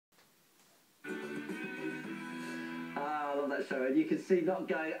that show, and you can see Not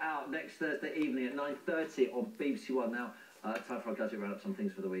Going Out next Thursday evening at 9:30 on BBC1. Now, time for our gadget roundup. Some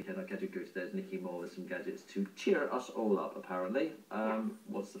things for the weekend. Our gadget guru today is Nicky Moore with some gadgets to cheer us all up. Apparently,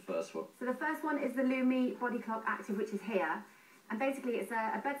 what's the first one? So the first one is the Lumie Bodyclock Active, which is here, and basically it's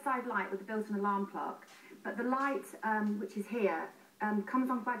a bedside light with a built-in alarm clock. But the light, which is here, comes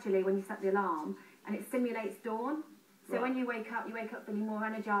on gradually when you set the alarm, and it simulates dawn. So when you wake up feeling more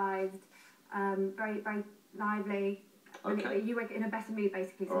energised, very, very lively. Okay. And you wake up in a better mood,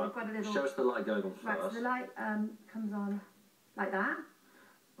 basically. So we've got a little... Show us the light going on first. Right, so the light comes on like that.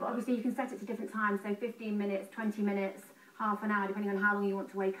 Right. Obviously, you can set it to different times, so 15 minutes, 20 minutes, half an hour, depending on how long you want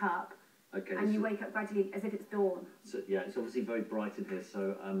to wake up. Okay. And you wake up gradually as if it's dawn. So, yeah, it's obviously very bright in here,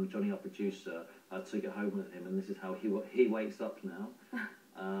 so Johnny, our producer, took it home with him, and this is how he wakes up now.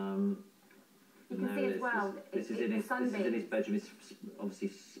 You can see as well, this is in his bedroom. It's obviously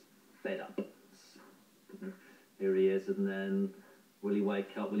sped up. Here he is, and then will he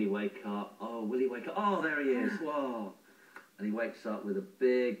wake up? Will he wake up? Oh, will he wake up? Oh, there he is. Whoa. And he wakes up with a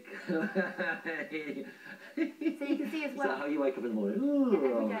big... So you can see as well... Is that how you wake up in the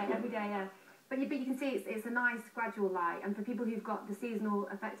morning? Yeah, every day, yeah. But you can see it's a nice gradual light, and for people who've got the seasonal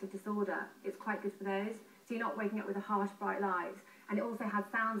affective disorder, it's quite good for those. So you're not waking up with a harsh, bright light. And it also has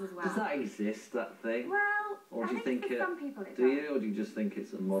sounds as well. Does that exist, that thing? Well, or do you think for some people it does. Do you, or do you just think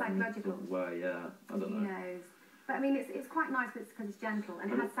it's a modern psychological way? Yeah, I don't know. Who knows? But I mean, it's quite nice because it's gentle,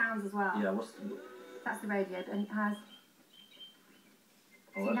 and it has sounds as well. Yeah, That's the radio, and it has...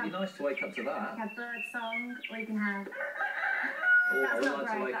 Oh, that'd be nice to wake up to that. You can have bird song, or you can have... Oh, that's not like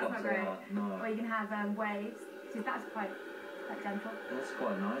great, to wake that's up not to great. that. No. Or you can have waves, so that's quite gentle. That's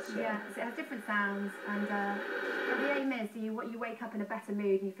quite nice, yeah. Yeah, so it has different sounds, and the aim is you wake up in a better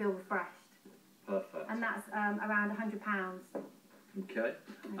mood and you feel refreshed. Perfect. And that's around £100. Okay.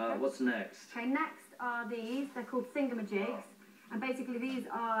 What's next? Okay, next are these. They're called thingamajigs, and basically these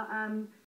are